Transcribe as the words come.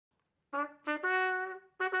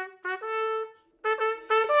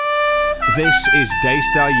This is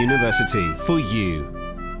Daystar University for you.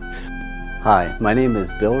 Hi, my name is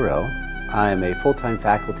Bill Rowe. I'm a full-time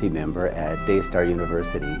faculty member at Daystar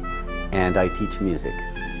University, and I teach music.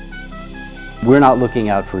 We're not looking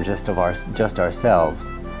out for just ourselves,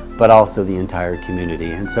 but also the entire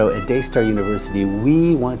community. And so at Daystar University,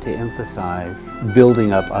 we want to emphasize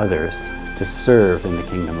building up others to serve in the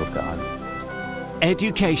kingdom of God.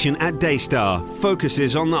 Education at Daystar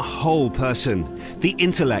focuses on the whole person, the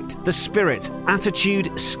intellect, the spirit,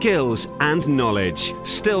 attitude, skills and knowledge.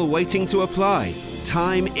 Still waiting to apply?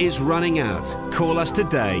 Time is running out. Call us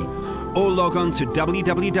today or log on to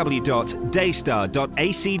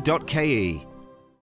www.daystar.ac.ke.